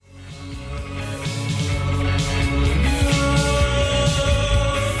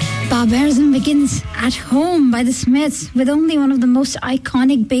Barbarism begins at home by the Smiths with only one of the most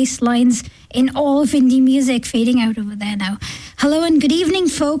iconic bass lines in all of indie music fading out over there now. Hello and good evening,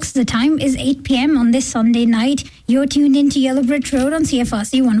 folks. The time is 8 p.m. on this Sunday night. You're tuned into Yellow Brit Road on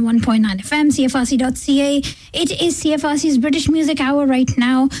CFRC 101.9 FM, CFRC.ca. It is CFRC's British Music Hour right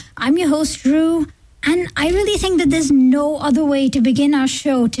now. I'm your host, Rue, and I really think that there's no other way to begin our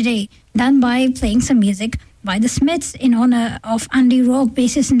show today than by playing some music by the Smiths in honor of Andy Rourke,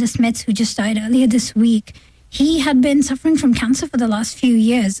 bassist in the Smiths, who just died earlier this week. He had been suffering from cancer for the last few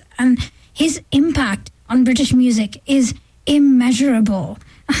years, and his impact on British music is immeasurable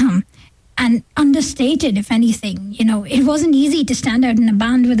and understated, if anything. You know, it wasn't easy to stand out in a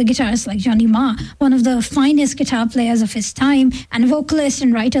band with a guitarist like Johnny Marr, one of the finest guitar players of his time, and a vocalist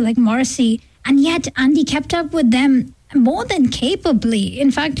and writer like Morrissey. And yet, Andy kept up with them more than capably.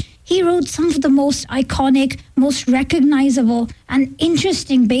 In fact, he wrote some of the most iconic, most recognizable, and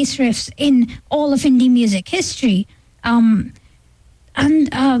interesting bass riffs in all of indie music history. Like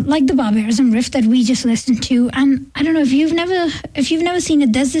the Barbarism riff that we just listened to, and I don't know if you've never seen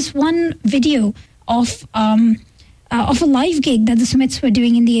it. There's this one video of a live gig that the Smiths were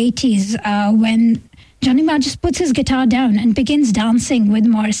doing in the 80s when Johnny Marr just puts his guitar down and begins dancing with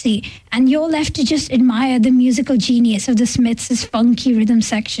Morrissey, and you're left to just admire the musical genius of the Smiths' funky rhythm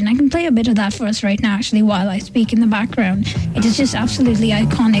section. I can play a bit of that for us right now, actually, while I speak in the background. It is just absolutely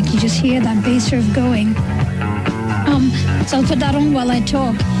iconic. You just hear that bass riff going. So I'll put that on while I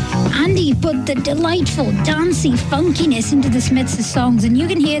talk. Andy put the delightful, dancey funkiness into the Smiths' songs, and you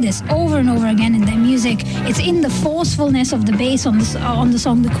can hear this over and over again in their music. It's in the forcefulness of the bass on the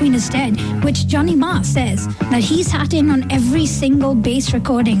song The Queen Is Dead, which Johnny Marr says that he sat in on every single bass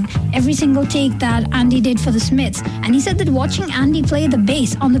recording, every single take that Andy did for the Smiths. And he said that watching Andy play the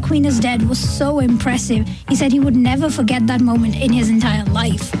bass on The Queen Is Dead was so impressive. He said he would never forget that moment in his entire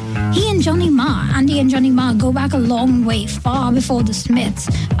life. Andy and Johnny Marr go back a long way, far before the Smiths.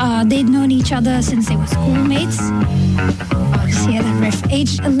 They'd known each other since they were schoolmates. I'll just hear that riff.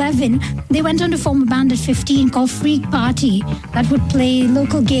 Aged 11, they went on to form a band at 15 called Freak Party that would play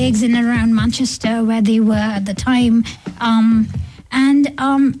local gigs in and around Manchester, where they were at the time.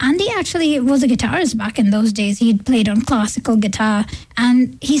 Andy actually was a guitarist back in those days. He had played on classical guitar,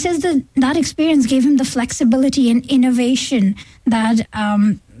 and he says that experience gave him the flexibility and innovation that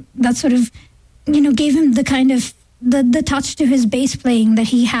sort of, gave him the kind of the touch to his bass playing that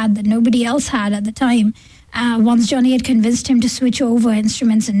he had, that nobody else had at the time. Once Johnny had convinced him to switch over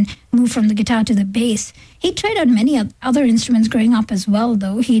instruments and move from the guitar to the bass. He tried out many other instruments growing up as well,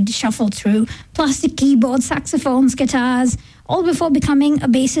 though. He'd shuffled through plastic keyboards, saxophones, guitars, all before becoming a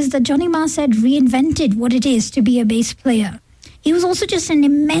bassist that Johnny Marr said reinvented what it is to be a bass player. He was also just an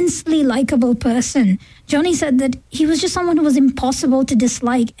immensely likable person. Johnny said that he was just someone who was impossible to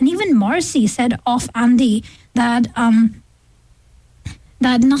dislike. And even Morrissey said of Andy that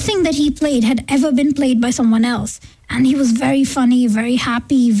nothing that he played had ever been played by someone else. And he was very funny, very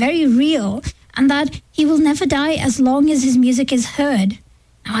happy, very real. And that he will never die as long as his music is heard.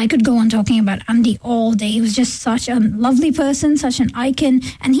 Now, I could go on talking about Andy all day. He was just such a lovely person, such an icon.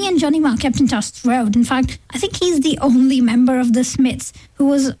 And he and Johnny Marr kept in touch throughout. In fact, I think he's the only member of the Smiths who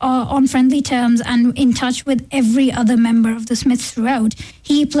was on friendly terms and in touch with every other member of the Smiths throughout.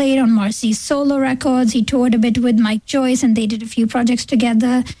 He played on Morrissey's solo records. He toured a bit with Mike Joyce, and they did a few projects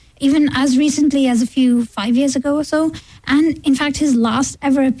together, even as recently as 5 years ago or so. And in fact, his last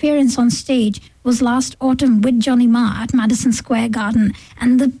ever appearance on stage was last autumn with Johnny Marr at Madison Square Garden.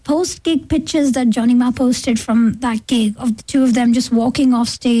 And the post-gig pictures that Johnny Marr posted from that gig of the two of them just walking off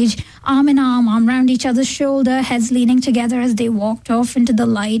stage, arm in arm around each other's shoulder, heads leaning together as they walked off into the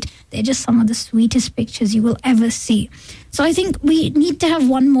light. They're just some of the sweetest pictures you will ever see. So I think we need to have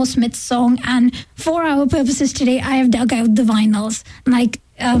one more Smiths song. And for our purposes today, I have dug out the vinyls.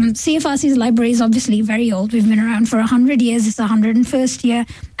 CFRC's library is obviously very old. We've been around for 100 years. It's the 101st year.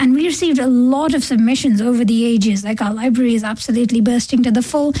 And we received a lot of submissions over the ages. Like, our library is absolutely bursting to the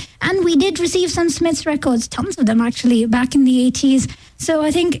full. And we did receive some Smiths records, tons of them actually, back in the 80s. So I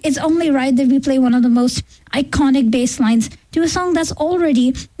think it's only right that we play one of the most iconic bass lines to a song that's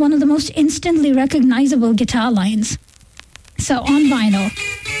already one of the most instantly recognizable guitar lines. So on vinyl,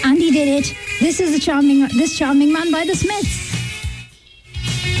 Andy did it. This is This Charming Man by the Smiths.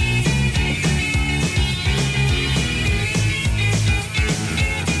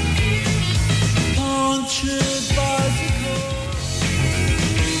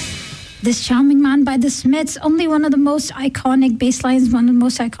 This Charming Man by the Smiths, only one of the most iconic bass lines, one of the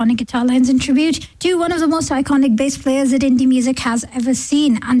most iconic guitar lines in tribute to one of the most iconic bass players that indie music has ever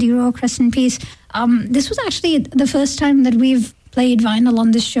seen, Andy Rourke, rest in peace. This was actually the first time that we've played vinyl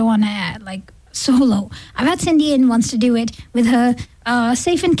on this show on air, like solo. I've had Cindy in once to do it with her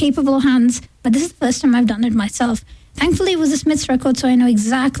safe and capable hands, but this is the first time I've done it myself. Thankfully, it was a Smiths record, so I know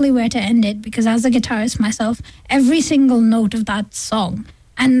exactly where to end it, because as a guitarist myself, every single note of that song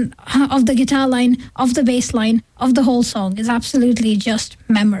and of the guitar line, of the bass line, of the whole song is absolutely just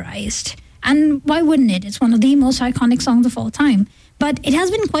memorized. And why wouldn't it? It's one of the most iconic songs of all time. But it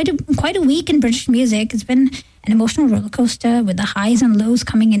has been quite a week in British music. It's been an emotional roller coaster with the highs and lows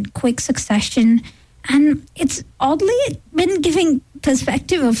coming in quick succession. And it's oddly been giving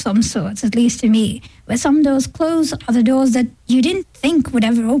perspective of some sorts, at least to me, where some doors close, other doors that you didn't think would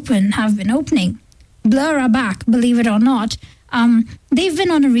ever open have been opening. Blur are back, believe it or not. They've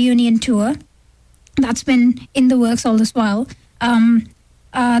been on a reunion tour that's been in the works all this while.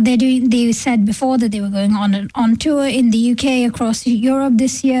 They said before that they were going on tour in the UK, across Europe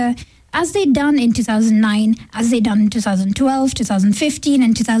this year, as they'd done in 2009, as they'd done in 2012, 2015,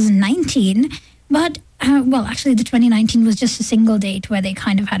 and 2019. But, actually, the 2019 was just a single date where they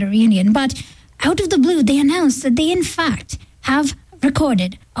kind of had a reunion. But out of the blue, they announced that they, in fact, have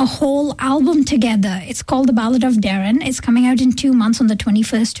recorded a whole album together. It's called The Ballad of Darren. It's coming out in 2 months on the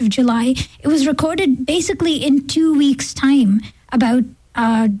 21st of July. It was recorded basically in 2 weeks' time, about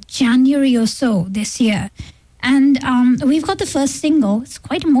January or so this year. And we've got the first single. It's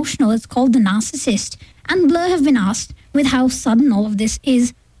quite emotional. It's called The Narcissist. And Blur have been asked, with how sudden all of this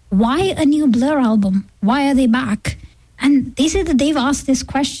is, why a new Blur album? Why are they back? And they say that they've asked this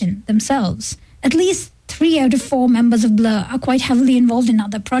question themselves. At least 3 out of 4 members of Blur are quite heavily involved in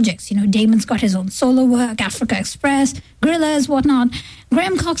other projects. You know, Damon's got his own solo work, Africa Express, Gorillaz, whatnot.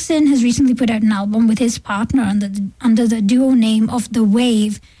 Graham Coxon has recently put out an album with his partner under the duo name of The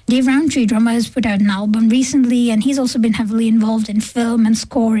Wave. Dave Rowntree, drummer, has put out an album recently, and he's also been heavily involved in film and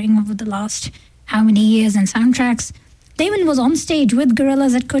scoring over the last how many years and soundtracks. Damon was on stage with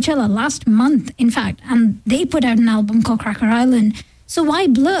Gorillaz at Coachella last month, in fact, and they put out an album called Cracker Island. So why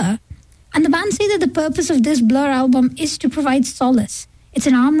Blur? And the band say that the purpose of this Blur album is to provide solace. It's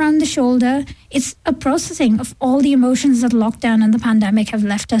an arm around the shoulder. It's a processing of all the emotions that lockdown and the pandemic have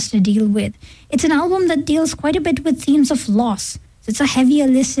left us to deal with. It's an album that deals quite a bit with themes of loss. So it's a heavier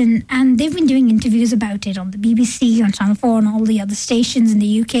listen, and they've been doing interviews about it on the BBC, on Channel 4, and all the other stations in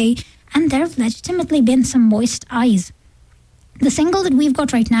the UK, and there have legitimately been some moist eyes. The single that we've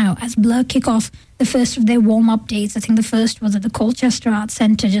got right now, as Blur kick off the first of their warm-up dates, I think the first was at the Colchester Arts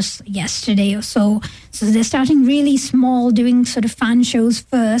Centre just yesterday or so. So they're starting really small, doing sort of fan shows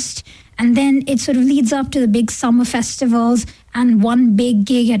first, and then it sort of leads up to the big summer festivals and one big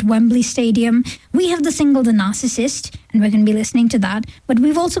gig at Wembley Stadium. We have the single The Narcissist, and we're going to be listening to that. But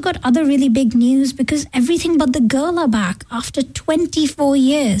we've also got other really big news, because Everything But the Girl are back after 24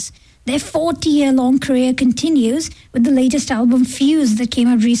 years. Their 40-year-long career continues with the latest album, Fuse, that came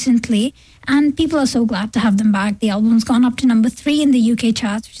out recently. And people are so glad to have them back. The album's gone up to number 3 in the UK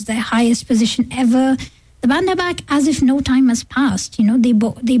charts, which is their highest position ever. The band are back as if no time has passed. You know,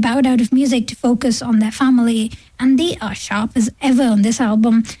 they bowed out of music to focus on their family, and they are sharp as ever on this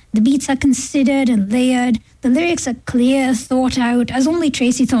album. The beats are considered and layered. The lyrics are clear, thought out, as only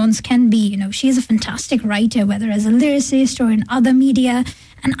Tracy Thorns can be. You know, she is a fantastic writer, whether as a lyricist or in other media.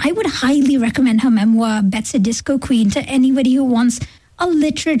 And I would highly recommend her memoir, Bet's a Disco Queen, to anybody who wants a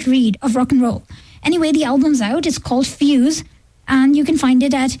literate read of rock and roll. Anyway, the album's out. It's called Fuse, and you can find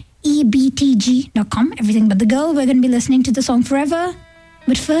it at ebtg.com. Everything But the Girl. We're going to be listening to the song Forever.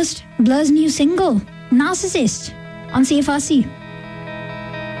 But first, Blur's new single, Narcissist, on CFRC.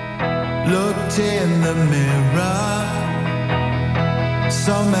 Looked in the mirror,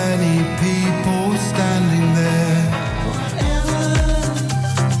 so many people standing there.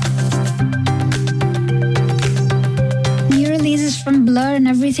 Releases from Blur and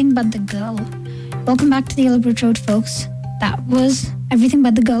Everything But the Girl. Welcome back to the Yellow Brick Road, folks. That was Everything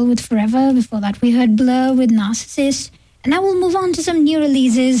But the Girl with Forever. Before that, we heard Blur with Narcissist. And now we'll move on to some new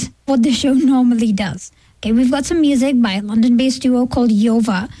releases, what the show normally does. Okay, we've got some music by a London-based duo called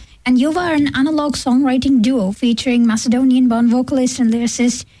Yova. And Yova are an analog songwriting duo featuring Macedonian-born vocalist and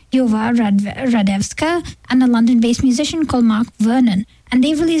lyricist Yova Radevska and a London-based musician called Mark Vernon. And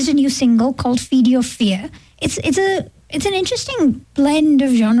they've released a new single called Feed Your Fear. It's an interesting blend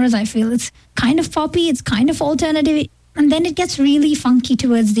of genres, I feel. It's kind of poppy, it's kind of alternative, and then it gets really funky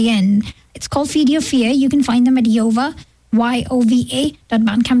towards the end. It's called Feed Your Fear. You can find them at Yova,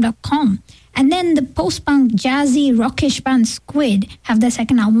 yova.bandcamp.com. And then the post-punk, jazzy, rockish band Squid have their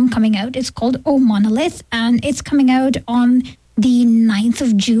second album coming out. It's called Oh Monolith, and it's coming out on the 9th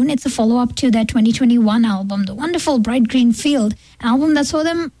of June. It's a follow-up to their 2021 album, The Wonderful Bright Green Field, an album that saw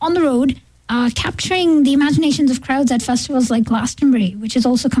them on the road capturing the imaginations of crowds at festivals like Glastonbury, which is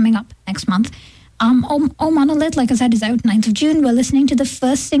also coming up next month. Oh Monolith, like I said, is out 9th of June. We're listening to the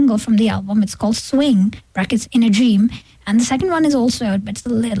first single from the album. It's called Swing, brackets In a Dream. And the second one is also out, but it's a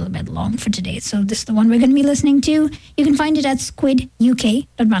little bit long for today. So this is the one we're going to be listening to. You can find it at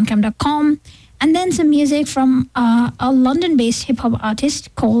squiduk.bandcamp.com. And then some music from a London-based hip-hop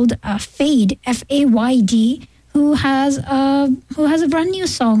artist called Fade, F-A-Y-D, who has a brand new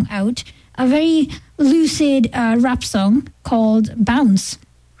song out, a very lucid rap song called Bounce.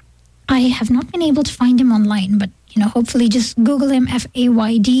 I have not been able to find him online, but hopefully just Google him,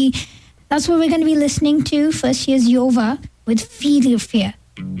 F-A-Y-D. That's what we're going to be listening to. First, here's Yova with Feel Your Fear.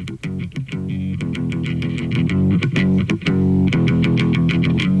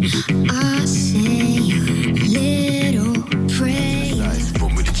 I say a little prayer. Nice.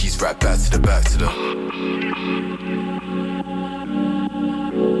 Run with the cheese right back to the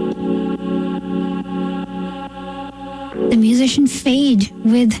The musician Fade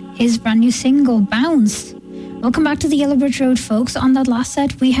with his brand new single, Bounce. Welcome back to the Yellow Brick Road, folks. On that last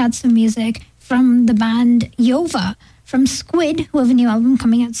set, we had some music from the band Yova, from Squid, who have a new album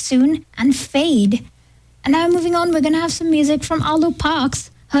coming out soon, and Fade. And now moving on, we're going to have some music from Arlo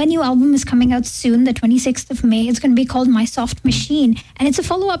Parks. Her new album is coming out soon, the 26th of May. It's going to be called My Soft Machine, and it's a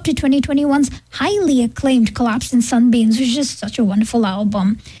follow-up to 2021's highly acclaimed Collapse in Sunbeams, which is just such a wonderful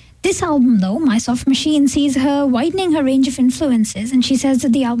album. This album, though, My Soft Machine, sees her widening her range of influences, and she says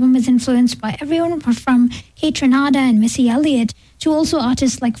that the album is influenced by everyone from Kate Renata and Missy Elliott to also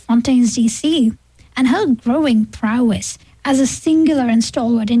artists like Fontaines DC. And her growing prowess as a singular and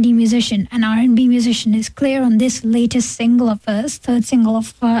stalwart indie musician and R&B musician is clear on this latest single of hers, third single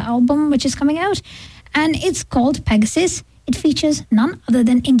of her album, which is coming out. And it's called Pegasus. It features none other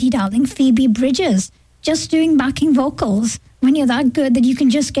than indie darling Phoebe Bridgers, just doing backing vocals. When you're that good that you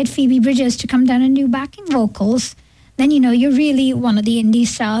can just get Phoebe Bridgers to come down and do backing vocals, then you're really one of the indie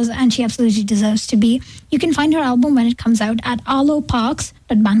stars, and she absolutely deserves to be. You can find her album when it comes out at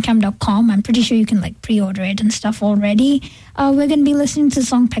arloparks.bandcamp.com. I'm pretty sure you can pre-order it and stuff already. We're going to be listening to the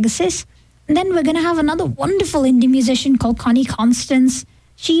song Pegasus. And then we're going to have another wonderful indie musician called Connie Constance.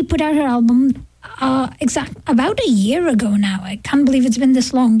 She put out her album about a year ago now. I can't believe it's been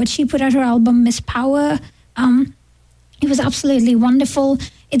this long, but she put out her album Miss Power. It was absolutely wonderful.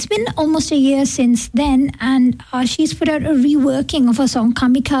 It's been almost a year since then, and she's put out a reworking of her song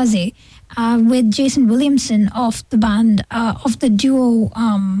Kamikaze with Jason Williamson of the band, of the duo.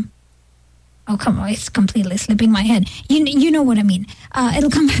 Oh, come on, it's completely slipping my head. You know what I mean. It'll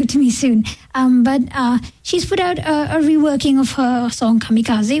come back to me soon. But she's put out a reworking of her song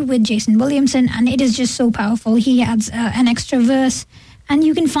Kamikaze with Jason Williamson, and it is just so powerful. He adds an extra verse, and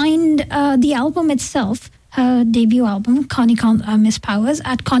you can find the album itself, her debut album, Miss Powers,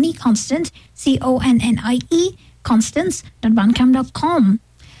 at Connie Constant, C-O-N-N-I-E, Constance.bandcamp.com.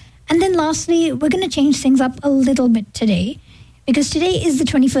 And then lastly, we're going to change things up a little bit today, because today is the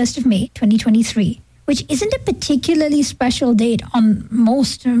 21st of May, 2023, which isn't a particularly special date on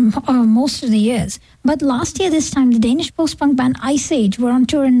most of the years. But last year, this time, the Danish post-punk band Ice Age were on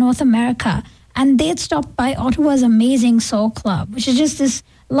tour in North America, and they had stopped by Ottawa's amazing Soul Club, which is just this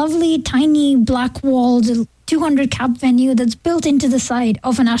lovely, tiny, black-walled, 200-cap venue that's built into the side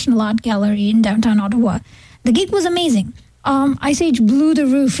of a National Art Gallery in downtown Ottawa. The gig was amazing. Ice Age blew the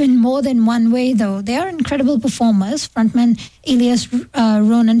roof in more than one way, though. They are incredible performers. Frontman Elias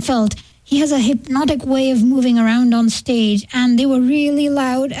Ronenfeld, he has a hypnotic way of moving around on stage, and they were really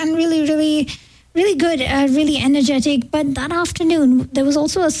loud and really, really, really good, really energetic. But that afternoon, there was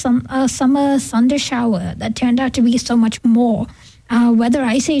also a summer thunder shower that turned out to be so much more. Whether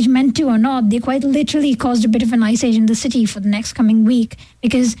Ice Age meant to or not, they quite literally caused a bit of an ice age in the city for the next coming week,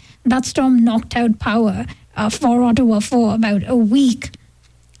 because that storm knocked out power for Ottawa for about a week.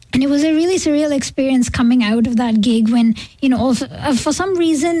 And it was a really surreal experience coming out of that gig when, for some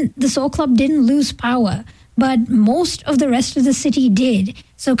reason, the Soul Club didn't lose power, but most of the rest of the city did.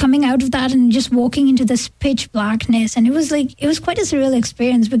 So coming out of that and just walking into this pitch blackness, and it was quite a surreal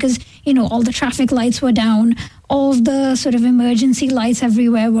experience because, all the traffic lights were down, all of the sort of emergency lights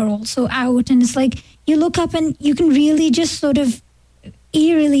everywhere were also out. And it's like, you look up and you can really just sort of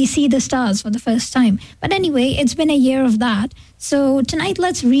eerily see the stars for the first time. But anyway, it's been a year of that. So tonight,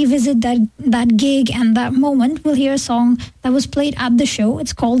 let's revisit that gig and that moment. We'll hear a song that was played at the show.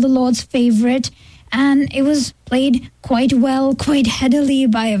 It's called The Lord's Favorite. And it was played quite well, quite headily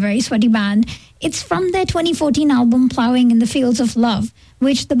by a very sweaty band. It's from their 2014 album, Plowing in the Fields of Love,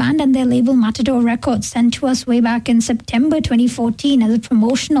 which the band and their label Matador Records sent to us way back in September 2014 as a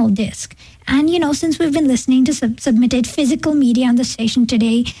promotional disc. And, since we've been listening to submitted physical media on the station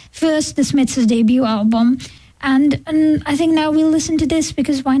today, first the Smiths' debut album. And I think now we'll listen to this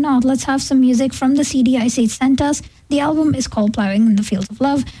because why not? Let's have some music from the CD Ice Age sent us. The album is called Plowing in the Fields of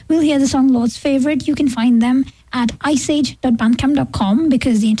Love. We'll hear the song Lord's Favorite. You can find them at iceage.bandcamp.com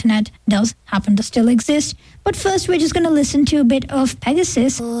because the internet does happen to still exist. But first, we're just going to listen to a bit of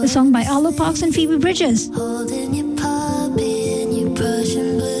Pegasus, the song by Arlo Parks and Phoebe Bridgers. Holding your puppy in your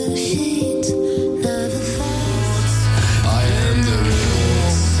Prussian blue sheets. Never fast. I am the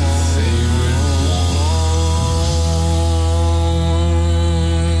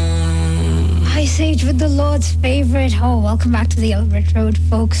Ice Age with the Lord's Favorite. Oh, welcome back to the Elbridge Road,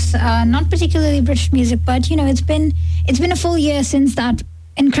 folks. Not particularly British music, but it's been a full year since that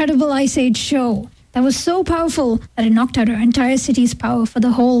incredible Ice Age show that was so powerful that it knocked out our entire city's power for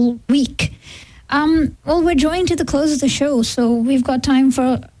the whole week. Well, we're drawing to the close of the show, so we've got time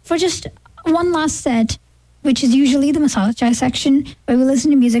for just one last set, which is usually the Masala Chai section, where we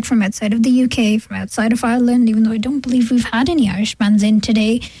listen to music from outside of the UK, from outside of Ireland, even though I don't believe we've had any Irish bands in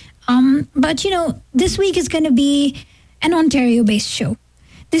today. But this week is going to be an Ontario-based show.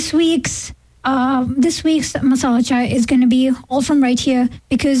 This week's Masala Chai is going to be all from right here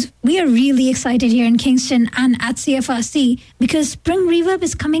because we are really excited here in Kingston and at CFRC because Spring Reverb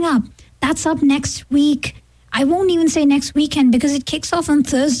is coming up. That's up next week. I won't even say next weekend because it kicks off on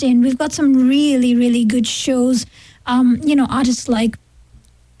Thursday and we've got some really, really good shows. Artists like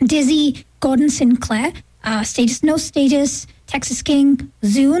Dizzy, Gordon Sinclair, Status No Status, Texas King,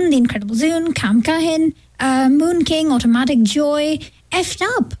 Zune, The Incredible Zune, Cam Kahin, Moon King, Automatic Joy, Effed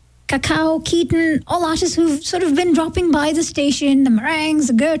Up, Cacao, Keaton, all artists who've sort of been dropping by the station, the Meringues,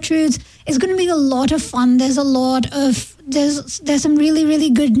 the Gertrudes. It's going to be a lot of fun. There's some really, really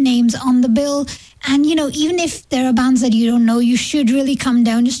good names on the bill. And, even if there are bands that you don't know, you should really come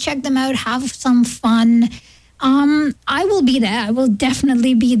down. Just check them out. Have some fun. I will be there. I will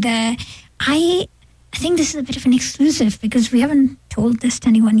definitely be there. I think this is a bit of an exclusive because we haven't told this to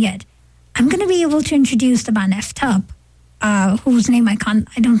anyone yet. I'm going to be able to introduce the band Effed Up, whose name I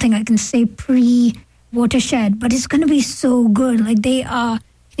don't think I can say pre-Watershed, but it's going to be so good. Like, they are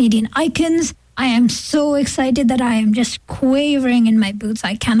Canadian icons. I am so excited that I am just quavering in my boots.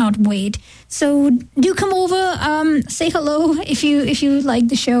 I cannot wait. So do come over, say hello if you like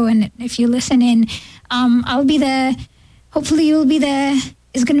the show and if you listen in. I'll be there. Hopefully you'll be there.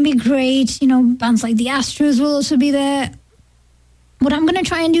 It's going to be great. Bands like the Astros will also be there. What I'm going to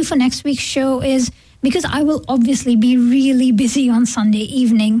try and do for next week's show is, because I will obviously be really busy on Sunday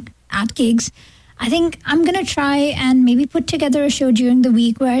evening at gigs, I think I'm going to try and maybe put together a show during the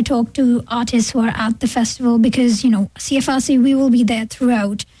week where I talk to artists who are at the festival because, CFRC, we will be there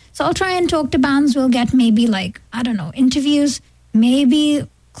throughout. So I'll try and talk to bands. We'll get maybe interviews, maybe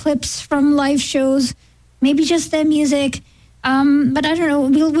clips from live shows, maybe just their music. But I don't know,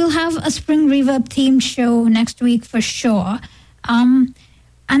 we'll have a Spring Reverb themed show next week for sure.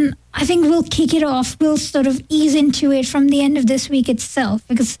 And I think we'll kick it off. We'll sort of ease into it from the end of this week itself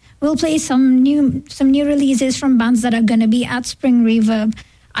because we'll play some new releases from bands that are going to be at Spring Reverb.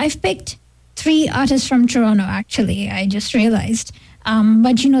 I've picked 3 artists from Toronto, actually, I just realized.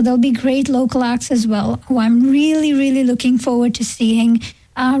 But, there'll be great local acts as well, who I'm really, really looking forward to seeing.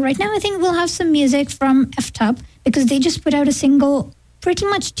 Right now, I think we'll have some music from Effed Up because they just put out a single pretty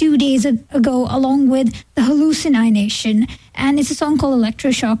much 2 days ago along with the Hallucination. And it's a song called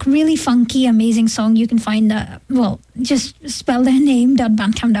Electroshock. Really funky, amazing song. You can find, just spell their name,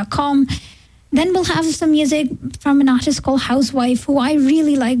 .bandcamp.com. Then we'll have some music from an artist called Housewife, who I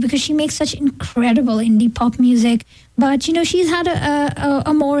really like because she makes such incredible indie pop music. But, she's had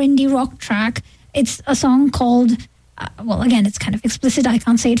a more indie rock track. It's a song called, again, it's kind of explicit. I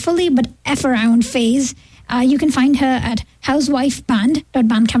can't say it fully, but F Around Phase. You can find her at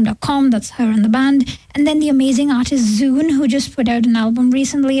housewifeband.bandcamp.com. That's her and the band. And then the amazing artist Zune, who just put out an album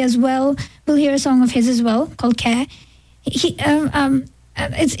recently as well. We'll hear a song of his as well called Care.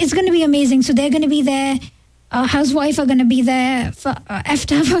 It's going to be amazing. So they're going to be there. Housewife are going to be there.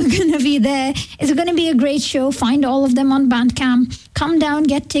 Effed Up are going to be there. It's going to be a great show. Find all of them on Bandcamp. Come down,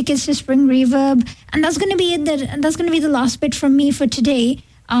 get tickets to Spring Reverb. And that's going to be it. That's going to be the last bit from me for today.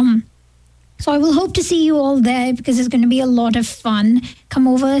 So I will hope to see you all there because it's going to be a lot of fun. Come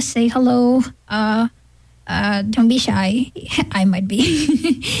over, say hello. Don't be shy. I might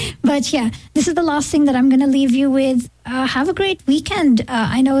be. But yeah, this is the last thing that I'm going to leave you with. Have a great weekend.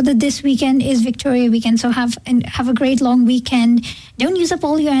 I know that this weekend is Victoria weekend, so have a great long weekend. Don't use up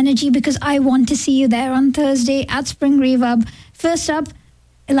all your energy because I want to see you there on Thursday at Spring Reverb. First up,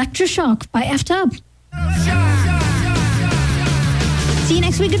 Electroshock by Effed Up. See you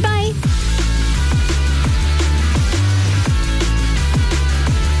next week. Goodbye.